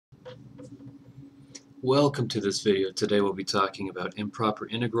Welcome to this video. Today we'll be talking about improper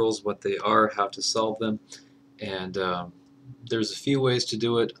integrals, what they are, how to solve them, and there's a few ways to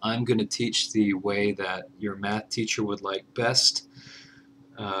do it. I'm going to teach the way that your math teacher would like best,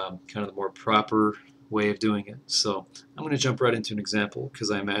 kind of the more proper way of doing it. So I'm going to jump right into an example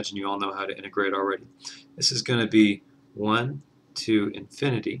because I imagine you all know how to integrate already. This is going to be 1 to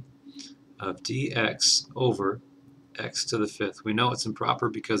infinity of dx over x to the fifth. We know it's improper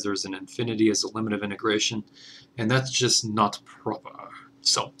because there's an infinity as a limit of integration, and that's just not proper.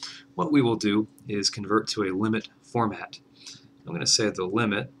 So what we will do is convert to a limit format. I'm going to say the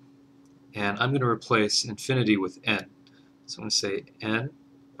limit, and I'm going to replace infinity with n. So I'm going to say n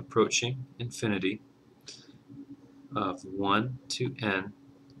approaching infinity of 1 to n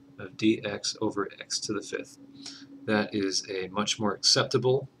of dx over x to the fifth. That is a much more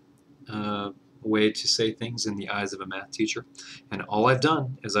acceptable way to say things in the eyes of a math teacher. And all I've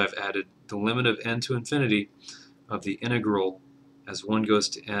done is I've added the limit of n to infinity of the integral as 1 goes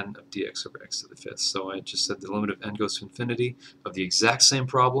to n of dx over x to the fifth. So I just said the limit of n goes to infinity of the exact same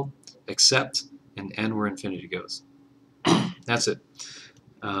problem, except in n where infinity goes. That's it.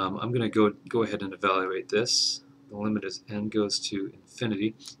 I'm going to go ahead and evaluate this. The limit is n goes to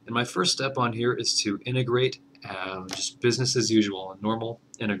infinity. And my first step on here is to integrate just business as usual, a normal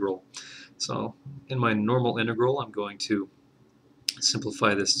integral. So in my normal integral, I'm going to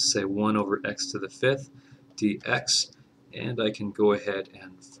simplify this to say 1 over x to the fifth dx, and I can go ahead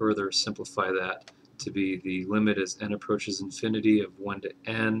and further simplify that to be the limit as n approaches infinity of 1 to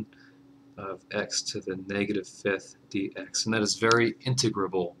n of x to the negative fifth dx. And that is very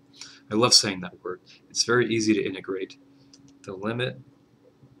integrable. I love saying that word. It's very easy to integrate. The limit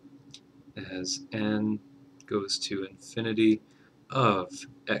as n goes to infinity of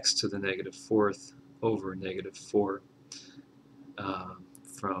x to the negative fourth over negative 4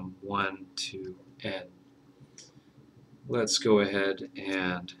 from 1 to n. Let's go ahead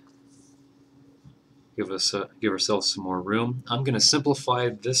and give ourselves some more room. I'm going to simplify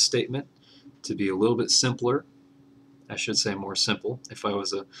this statement to be a little bit simpler. I should say more simple. If I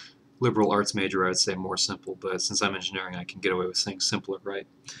was a liberal arts major, I'd say more simple, but since I'm engineering, I can get away with saying simpler, right?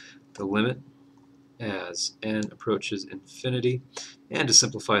 The limit as n approaches infinity, and to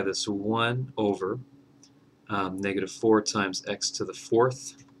simplify this, 1 over negative 4 times x to the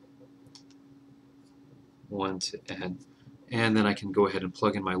fourth, 1 to n, and then I can go ahead and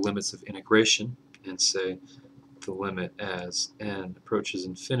plug in my limits of integration and say the limit as n approaches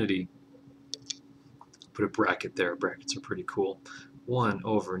infinity, put a bracket there, brackets are pretty cool, 1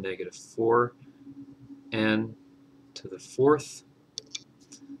 over negative 4 n to the fourth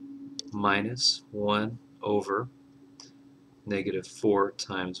minus 1 over negative 4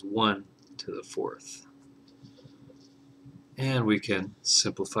 times 1 to the fourth. And we can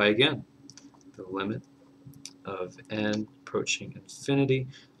simplify again. The limit of n approaching infinity.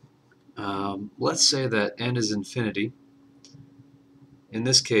 Let's say that n is infinity. In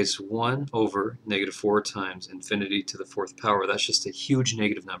this case, 1 over negative 4 times infinity to the fourth power. That's just a huge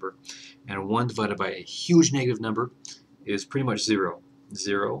negative number. And 1 divided by a huge negative number is pretty much 0.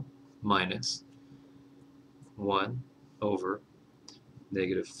 0 minus 1 over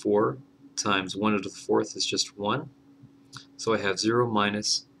negative 4 times 1 to the fourth is just 1. So I have 0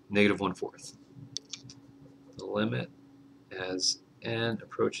 minus negative 1/4. The limit as n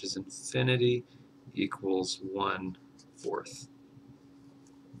approaches infinity equals 1/4.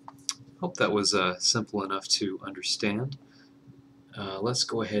 Hope that was simple enough to understand. Let's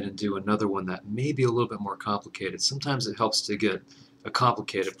go ahead and do another one that may be a little bit more complicated. Sometimes it helps to get a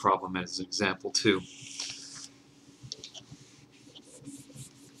complicated problem as an example too.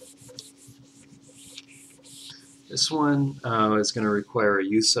 This one is going to require a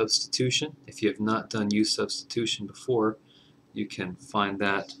U substitution. If you have not done U substitution before, you can find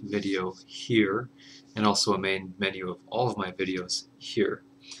that video here, and also a main menu of all of my videos here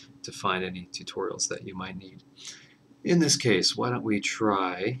to find any tutorials that you might need. In this case, why don't we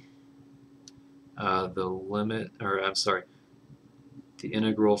try the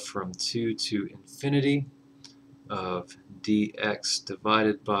integral from 2 to infinity of dx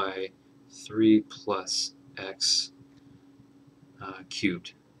divided by 3 plus x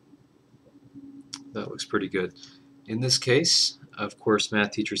cubed. That looks pretty good. In this case, of course,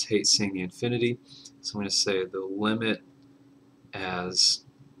 math teachers hate seeing the infinity, so I'm going to say the limit as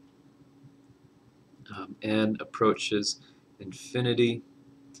n approaches infinity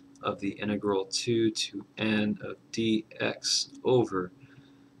of the integral 2 to n of dx over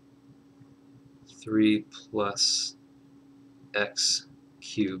 3 plus x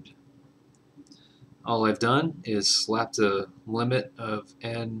cubed All I've done is slapped a limit of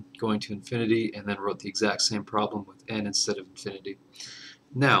n going to infinity and then wrote the exact same problem with n instead of infinity.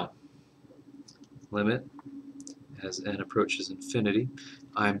 Now, limit as n approaches infinity,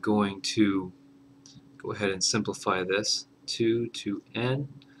 I'm going to go ahead and simplify this 2 to n,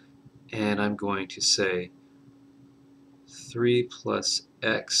 and I'm going to say 3 plus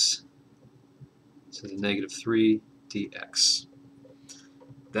x to the negative 3 dx.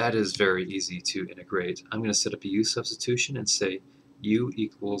 That is very easy to integrate. I'm going to set up a u substitution and say u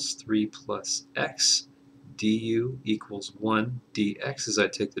equals 3 plus x, du equals 1 dx as I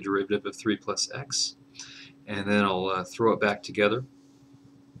take the derivative of 3 plus x. And then I'll throw it back together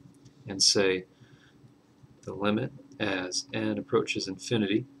and say the limit as n approaches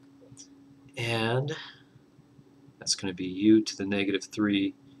infinity, and that's going to be u to the negative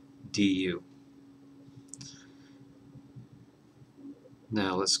 3 du.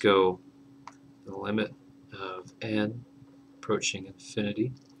 Now let's go the limit of n approaching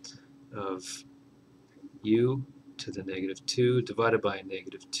infinity of u to the negative 2 divided by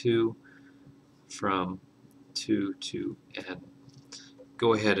negative 2 from 2 to n.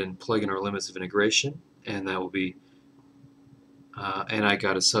 Go ahead and plug in our limits of integration, and that will be, and I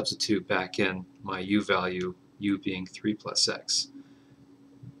got to substitute back in my u value, u being 3 plus x.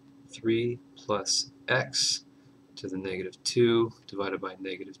 3 plus x to the negative 2 divided by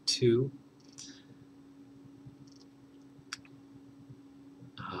negative 2.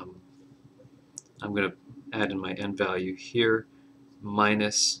 I'm going to add in my n value here,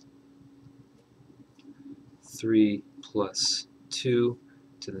 minus 3 plus 2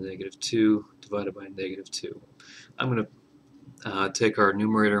 to the negative 2 divided by negative 2. I'm going to take our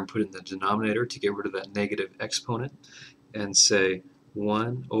numerator and put it in the denominator to get rid of that negative exponent and say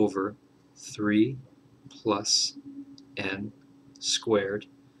 1 over 3 plus n squared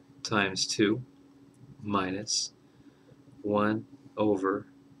times 2 minus 1 over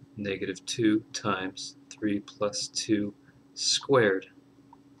negative 2 times 3 plus 2 squared.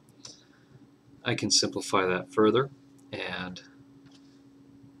 I can simplify that further, and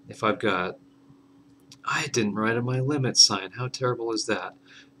if I've got, I didn't write in my limit sign, how terrible is that?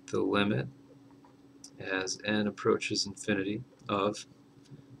 The limit as n approaches infinity of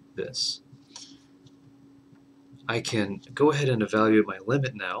this. I can go ahead and evaluate my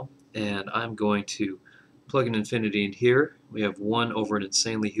limit now, and I'm going to plug an infinity in here. We have 1 over an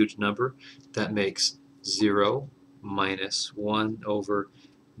insanely huge number. That makes 0 minus 1 over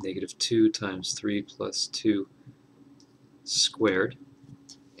negative 2 times 3 plus 2 squared.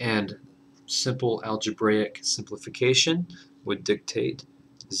 And simple algebraic simplification would dictate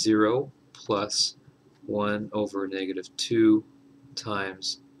 0 plus 1 over negative 2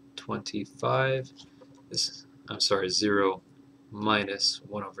 times 25. I'm sorry, 0 minus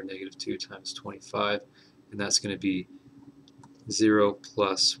 1 over negative 2 times 25, and that's going to be 0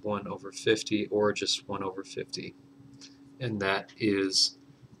 plus 1 over 50, or just 1 over 50. And that is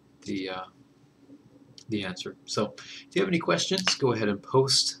the answer. So if you have any questions, go ahead and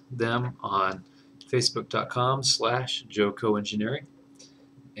post them on facebook.com/jokoengineering.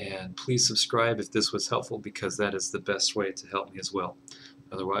 And please subscribe if this was helpful, because that is the best way to help me as well.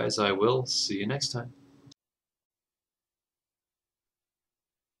 Otherwise, I will see you next time.